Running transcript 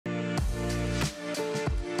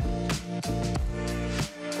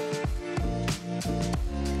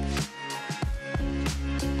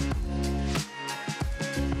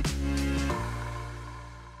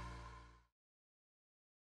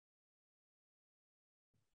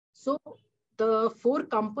So the four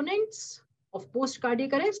components of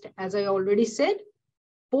post-cardiac arrest, as I already said,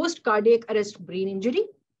 post-cardiac arrest brain injury,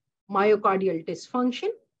 myocardial dysfunction,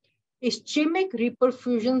 ischemic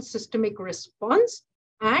reperfusion systemic response,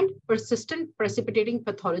 and persistent precipitating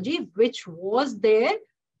pathology, which was there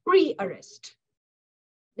pre-arrest.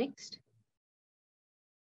 Next.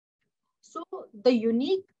 So the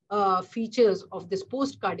unique features of this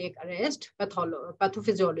post-cardiac arrest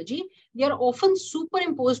pathophysiology, they are often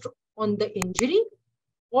superimposed on the injury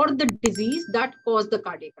or the disease that caused the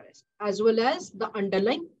cardiac arrest, as well as the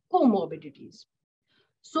underlying comorbidities.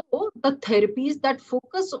 So the therapies that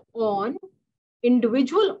focus on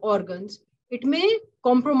individual organs, it may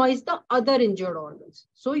compromise the other injured organs.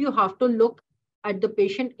 So you have to look at the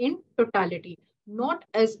patient in totality, not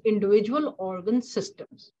as individual organ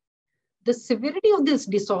systems. The severity of these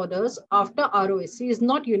disorders after ROSC is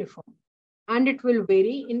not uniform, and it will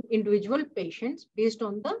vary in individual patients based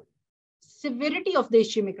on the severity of the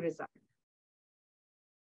ischemic result.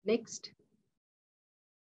 Next.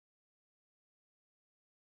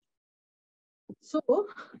 So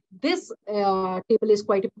this table is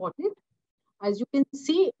quite important. As you can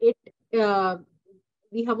see,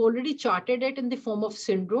 we have already charted it in the form of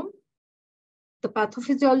syndrome, the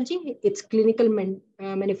pathophysiology, its clinical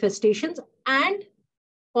manifestations, and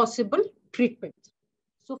possible treatments.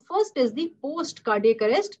 So first is the post-cardiac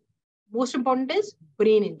arrest. Most important is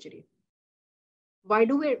brain injury. Why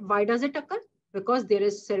does it occur? Because there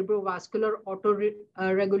is cerebrovascular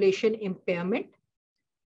auto-regulation impairment,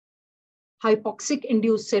 hypoxic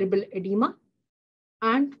induced cerebral edema,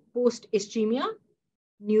 and post-ischemia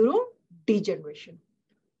neurodegeneration,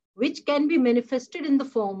 which can be manifested in the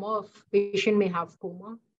form of patient may have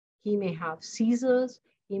coma, he may have seizures,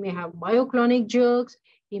 he may have myoclonic jerks,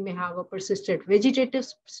 he may have a persistent vegetative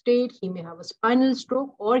state, he may have a spinal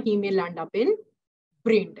stroke, or he may land up in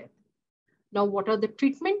brain death. Now, what are the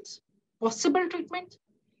treatments? Possible treatments.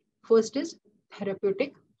 First is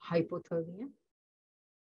therapeutic hypothermia,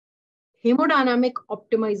 hemodynamic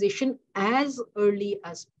optimization as early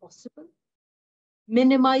as possible,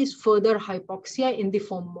 minimize further hypoxia in the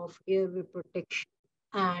form of airway protection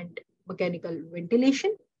and mechanical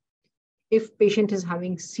ventilation. If patient is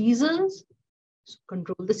having seizures,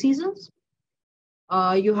 control the seizures.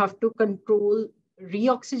 You have to control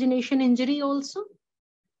reoxygenation injury also.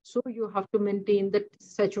 So you have to maintain the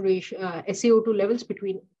saturation, SaO2 levels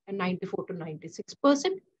between 94 to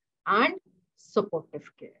 96%, and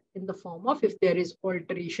supportive care in the form of, if there is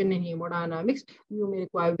alteration in hemodynamics, you may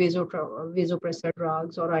require vasopressor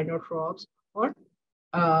drugs or inotropes, or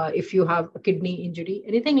if you have a kidney injury,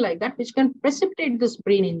 anything like that, which can precipitate this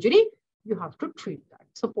brain injury, you have to treat that,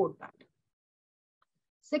 support that.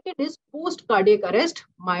 Second is post-cardiac arrest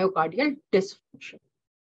myocardial dysfunction,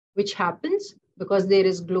 which happens because there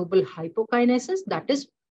is global hypokinesis, that is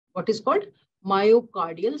what is called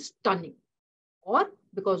myocardial stunning, or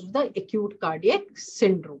because of the acute cardiac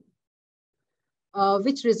syndrome,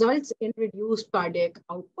 which results in reduced cardiac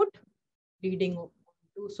output, leading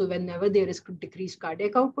to, so whenever there is decreased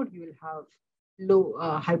cardiac output, you will have low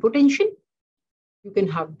hypotension, you can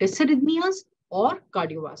have dysarrhythmias or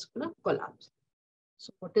cardiovascular collapse.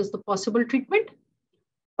 So what is the possible treatment?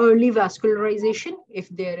 Early vascularization if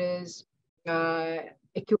there is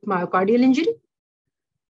acute myocardial injury.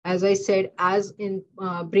 As I said, as in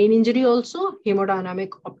brain injury also, hemodynamic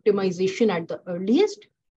optimization at the earliest,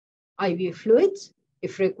 IV fluids,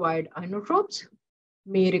 if required inotropes,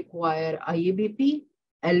 may require IABP,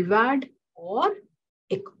 LVAD, or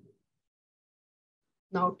ECMO.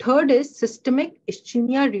 Now, third is systemic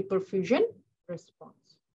ischemia reperfusion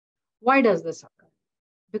response. Why does this occur?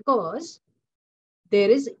 Because there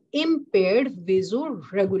is impaired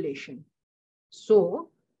vasoregulation. So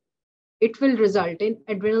it will result in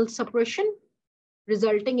adrenal suppression,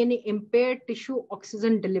 resulting in impaired tissue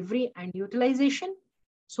oxygen delivery and utilization.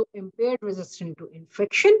 So impaired resistance to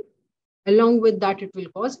infection. Along with that, it will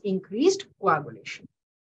cause increased coagulation.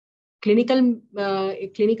 Clinically,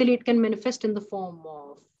 it can manifest in the form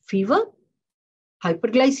of fever,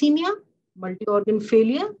 hyperglycemia, multi-organ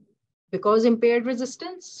failure, because impaired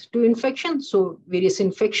resistance to infection. So various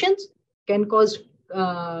infections can cause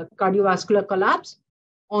cardiovascular collapse,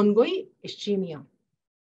 ongoing ischemia.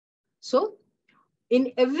 So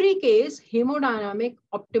in every case, hemodynamic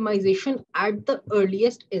optimization at the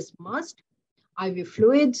earliest is must. IV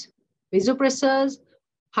fluids, vasopressors,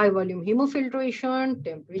 high volume hemofiltration,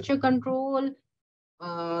 temperature control,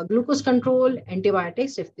 glucose control,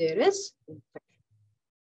 antibiotics if there is infection.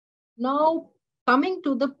 Now, coming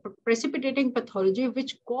to the precipitating pathology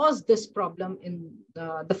which caused this problem in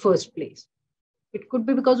the first place. It could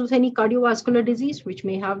be because of any cardiovascular disease which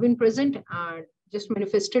may have been present and just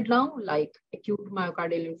manifested now, like acute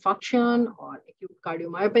myocardial infarction or acute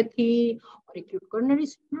cardiomyopathy or acute coronary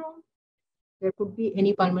syndrome. There could be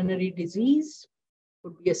any pulmonary disease,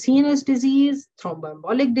 could be a CNS disease,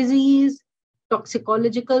 thromboembolic disease,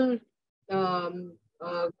 toxicological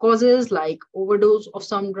causes like overdose of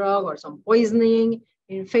some drug or some poisoning,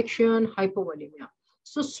 infection, hypovolemia.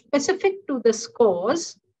 So specific to this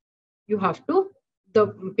cause,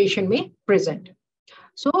 the patient may present.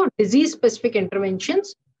 So disease-specific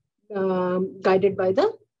interventions guided by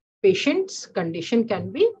the patient's condition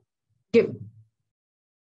can be given.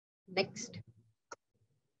 Next.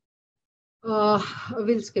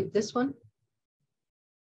 We'll skip this one.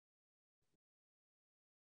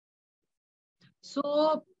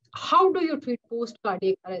 So how do you treat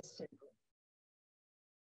post-cardiac arrest syndrome?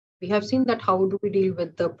 We have seen that how do we deal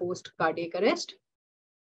with the post-cardiac arrest.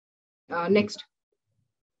 Next.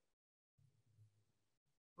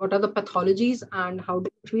 What are the pathologies and how do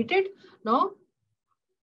we treat it? Now,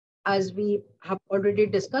 as we have already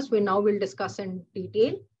discussed, we now will discuss in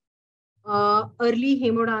detail. Early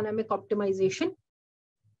hemodynamic optimization.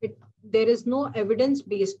 There is no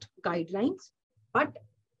evidence-based guidelines, but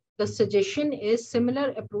the suggestion is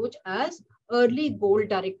similar approach as early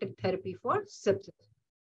goal-directed therapy for sepsis.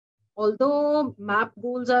 Although MAP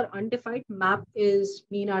goals are undefined, MAP is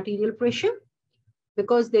mean arterial pressure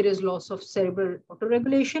because there is loss of cerebral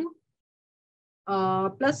autoregulation.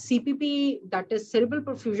 Plus CPP, that is cerebral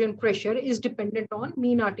perfusion pressure, is dependent on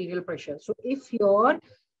mean arterial pressure. So if your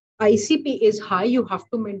ICP is high, you have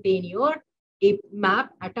to maintain your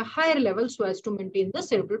MAP at a higher level so as to maintain the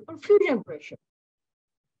cerebral perfusion pressure.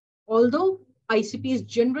 Although ICP is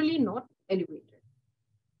generally not elevated.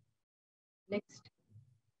 Next.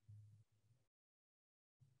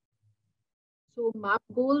 So MAP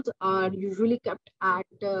goals are usually kept at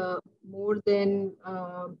more than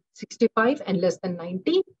 65 and less than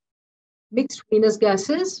 90. Mixed venous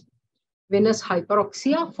gases, venous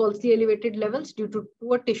hyperoxia, falsely elevated levels due to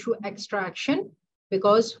poor tissue extraction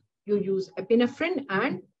because you use epinephrine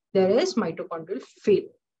and there is mitochondrial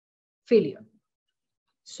failure.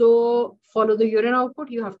 So follow the urine output,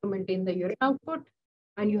 you have to maintain the urine output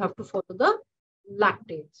and you have to follow the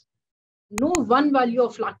lactates. No one value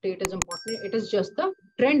of lactate is important. It is just the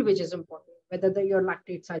trend which is important. Whether your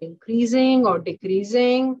lactates are increasing or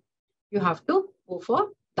decreasing, you have to go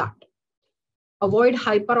for that. Avoid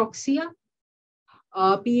hyperoxia.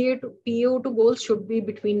 PaO2 goals should be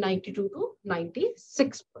between 92 to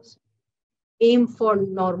 96%. Aim for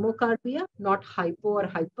normocarbia, not hypo or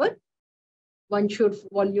hyper. One should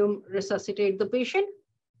volume resuscitate the patient.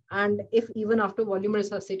 And if even after volume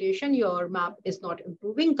resuscitation, your MAP is not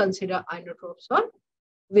improving, consider inotropes or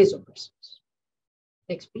vasopressors.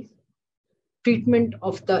 Next, please. Treatment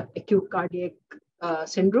of the acute cardiac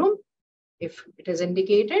syndrome, if it is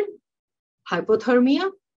indicated.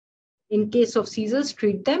 Hypothermia. In case of seizures,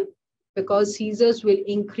 treat them because seizures will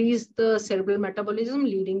increase the cerebral metabolism,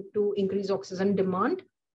 leading to increased oxygen demand.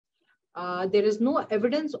 There is no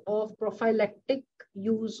evidence of prophylactic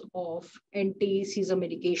use of anti-seizure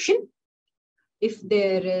medication. If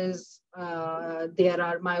there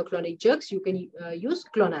are myoclonic jerks, you can use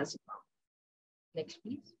clonazepam. Next,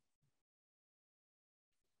 please.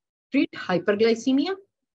 Treat hyperglycemia.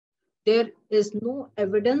 There is no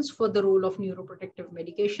evidence for the role of neuroprotective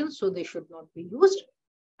medications, so they should not be used.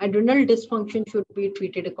 Adrenal dysfunction should be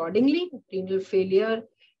treated accordingly. Renal failure,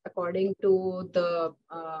 according to the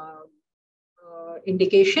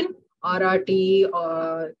indication, RRT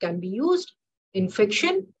can be used.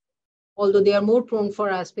 Infection, although they are more prone for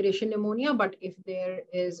aspiration pneumonia, but if there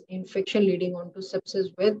is infection leading on to sepsis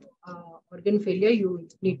with organ failure, you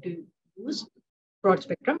need to use broad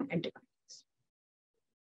spectrum antibiotics.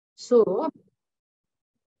 So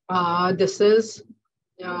this is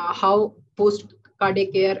how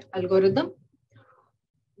post-cardiac care algorithm.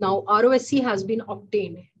 Now ROSC has been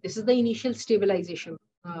obtained. This is the initial stabilization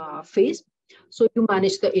phase. So you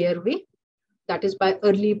manage the airway, that is by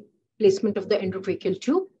early placement of the endotracheal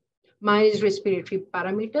tube. Manage respiratory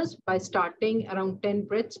parameters by starting around 10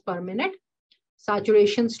 breaths per minute.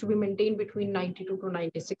 Saturations to be maintained between 92 to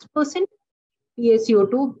 96%.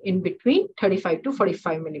 PaCO2 in between 35 to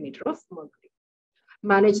 45 millimeter of mercury.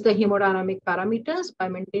 Manage the hemodynamic parameters by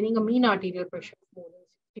maintaining a mean arterial pressure of more than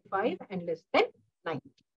 65 and less than 90.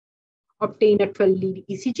 Obtain a 12-lead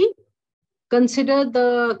ECG. Consider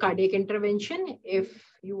the cardiac intervention if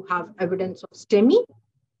you have evidence of STEMI,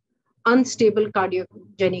 unstable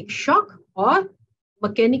cardiogenic shock, or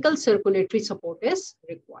mechanical circulatory support is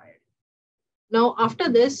required. Now, after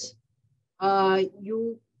this,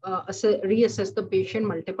 you reassess the patient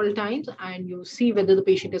multiple times, and you see whether the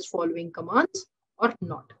patient is following commands or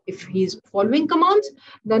not. If he's following commands,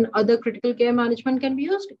 then other critical care management can be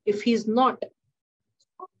used. If he's not,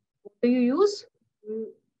 what do you use?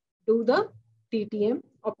 You do the TTM,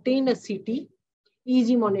 obtain a CT,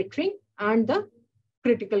 EG monitoring, and the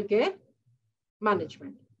critical care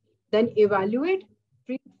management. Then evaluate,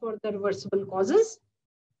 treat for the reversible causes,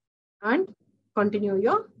 and continue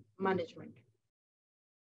your management.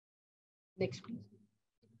 Next, please.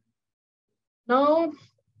 Now,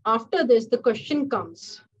 after this, the question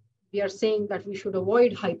comes. We are saying that we should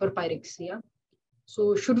avoid hyperpyrexia.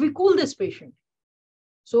 So should we cool this patient?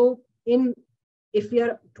 So if we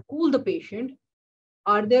are to cool the patient,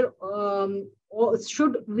 are there, or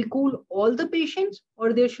should we cool all the patients,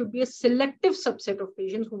 or there should be a selective subset of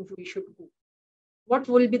patients whom we should cool? What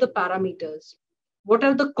will be the parameters? What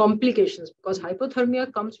are the complications? Because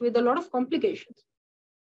hypothermia comes with a lot of complications.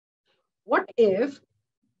 What if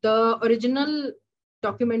the original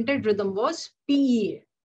documented rhythm was PEA,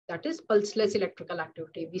 that is pulseless electrical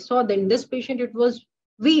activity? We saw that in this patient it was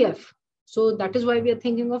VF. So that is why we are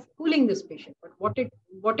thinking of cooling this patient. But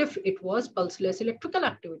what if it was pulseless electrical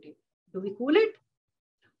activity? Do we cool it?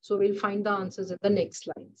 So we'll find the answers in the next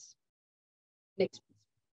slides. Next, please.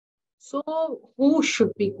 So who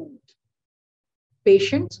should be cooled?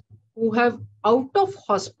 Patients who have out of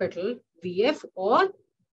hospital VF or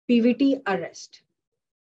PVT arrest.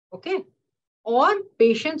 Okay. Or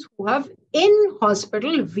patients who have in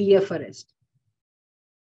hospital VF arrest.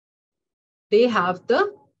 They have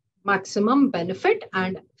the maximum benefit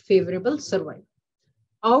and favorable survival.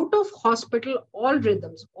 Out of hospital all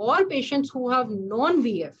rhythms, all patients who have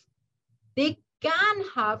non-VF, they can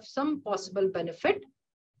have some possible benefit,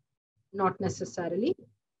 not necessarily.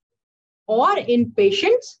 Or in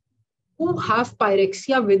patients who have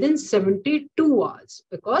pyrexia within 72 hours,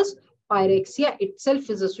 because pyrexia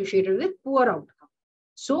itself is associated with poor outcome.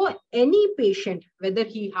 So any patient, whether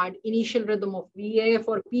he had initial rhythm of VAF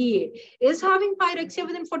or PA, is having pyrexia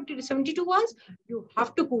within 40 to 72 hours, you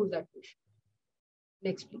have to cool that patient.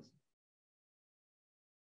 Next, please.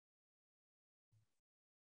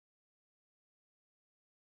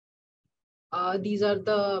 These are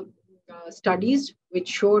the studies which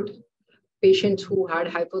showed patients who had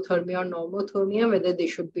hypothermia or normothermia, whether they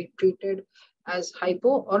should be treated as hypo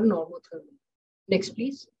or normothermia. Next,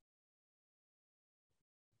 please.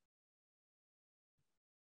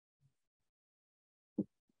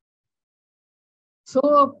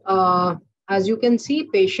 So, as you can see,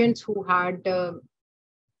 patients who had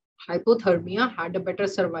hypothermia had a better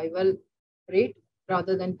survival rate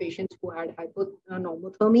rather than patients who had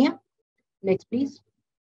normothermia. Next, please.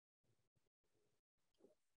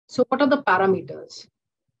 So what are the parameters?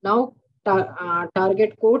 Now,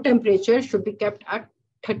 target core temperature should be kept at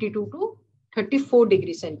 32 to 34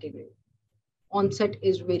 degrees centigrade. Onset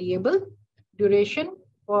is variable. Duration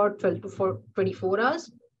for 12 to 24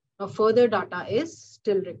 hours. Now, further data is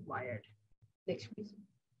still required. Next, please.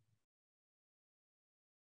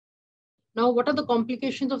 Now, what are the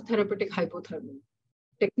complications of therapeutic hypothermia?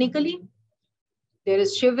 Technically, there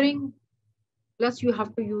is shivering, plus you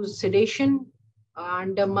have to use sedation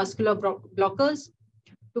and muscular blockers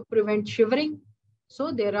to prevent shivering.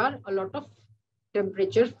 So there are a lot of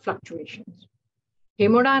temperature fluctuations.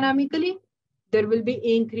 Hemodynamically, there will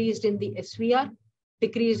be increased in the SVR,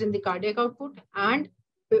 decrease in the cardiac output, and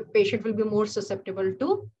the patient will be more susceptible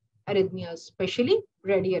to arrhythmias, especially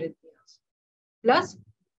ready arrhythmias. Plus,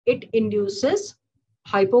 it induces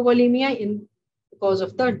hypovolemia because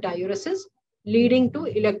of the diuresis, leading to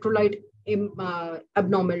electrolyte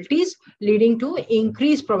abnormalities, leading to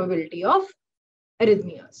increased probability of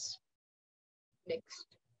arrhythmias. Next.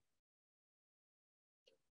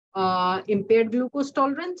 Impaired glucose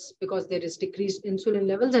tolerance, because there is decreased insulin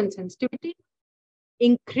levels and sensitivity.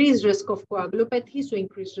 Increased risk of coagulopathy, so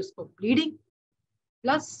increased risk of bleeding.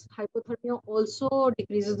 Plus, hypothermia also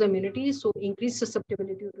decreases the immunity, so increased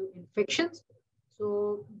susceptibility to infections.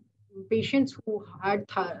 So patients who had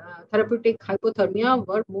therapeutic hypothermia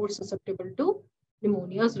were more susceptible to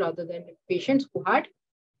pneumonias rather than patients who had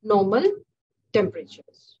normal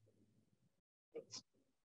temperatures. Next.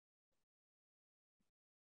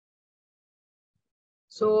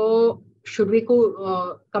 So should we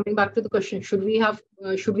cool, coming back to the question, should we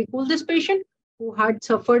cool this patient who had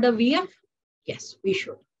suffered a VF? Yes, we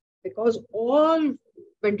should, because all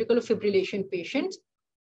ventricular fibrillation patients,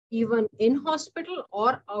 even in hospital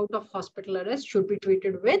or out of hospital arrest, should be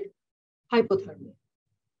treated with hypothermia.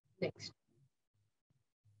 Next.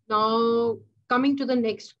 Now, coming to the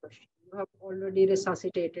next question. You have already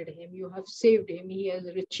resuscitated him. You have saved him. He has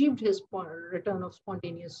achieved his return of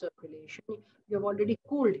spontaneous circulation. You have already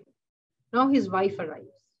cooled him. Now his wife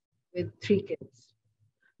arrives with 3 kids.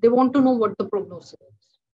 They want to know what the prognosis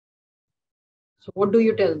is. So what do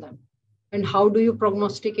you tell them? And how do you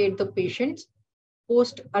prognosticate the patients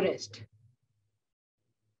post-arrest?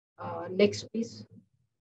 Next, please.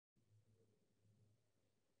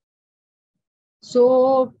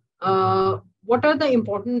 So what are the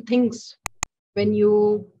important things when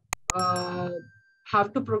you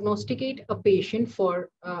have to prognosticate a patient for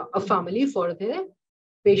a family for their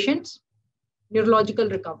patient's neurological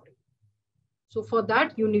recovery? So for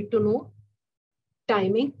that, you need to know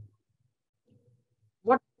timing.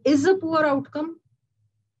 What is a poor outcome?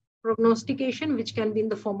 Prognostication, which can be in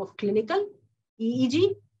the form of clinical,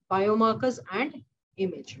 EEG, biomarkers, and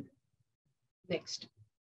imaging. Next.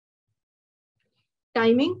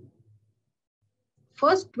 Timing.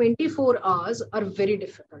 First 24 hours are very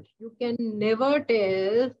difficult. You can never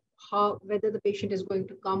tell whether the patient is going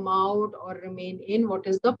to come out or remain in. What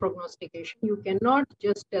is the prognostication? You cannot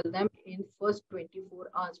just tell them in first 24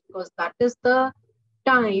 hours, because that is the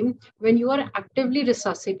time when you are actively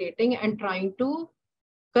resuscitating and trying to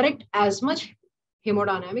correct as much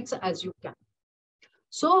hemodynamics as you can.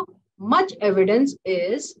 So much evidence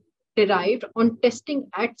is derived on testing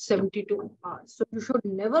at 72 hours. So you should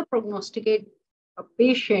never prognosticate a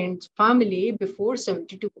patient's family before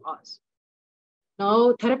 72 hours.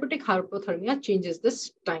 Now, therapeutic hypothermia changes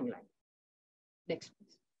this timeline. Next,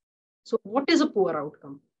 please. So what is a poor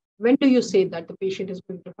outcome? When do you say that the patient is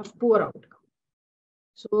going to have poor outcome?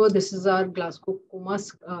 So this is our Glasgow coma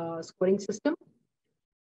scoring system.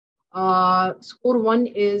 Score 1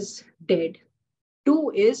 is dead.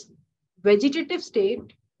 2 is vegetative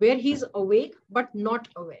state, where he's awake but not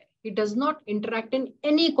aware. He does not interact in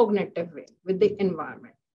any cognitive way with the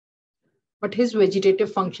environment, but his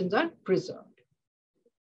vegetative functions are preserved.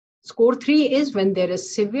 Score 3 is when there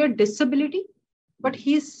is severe disability, but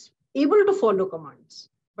he's able to follow commands,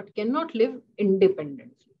 but cannot live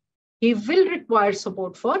independently. He will require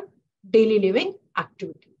support for daily living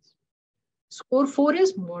activities. Score 4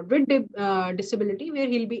 is moderate disability, where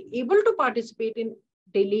he'll be able to participate in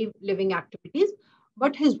daily living activities,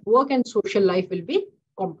 but his work and social life will be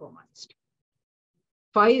compromised.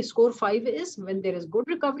 Score 5 is when there is good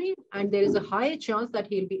recovery and there is a high chance that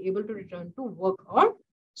he'll be able to return to work or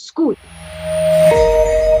school.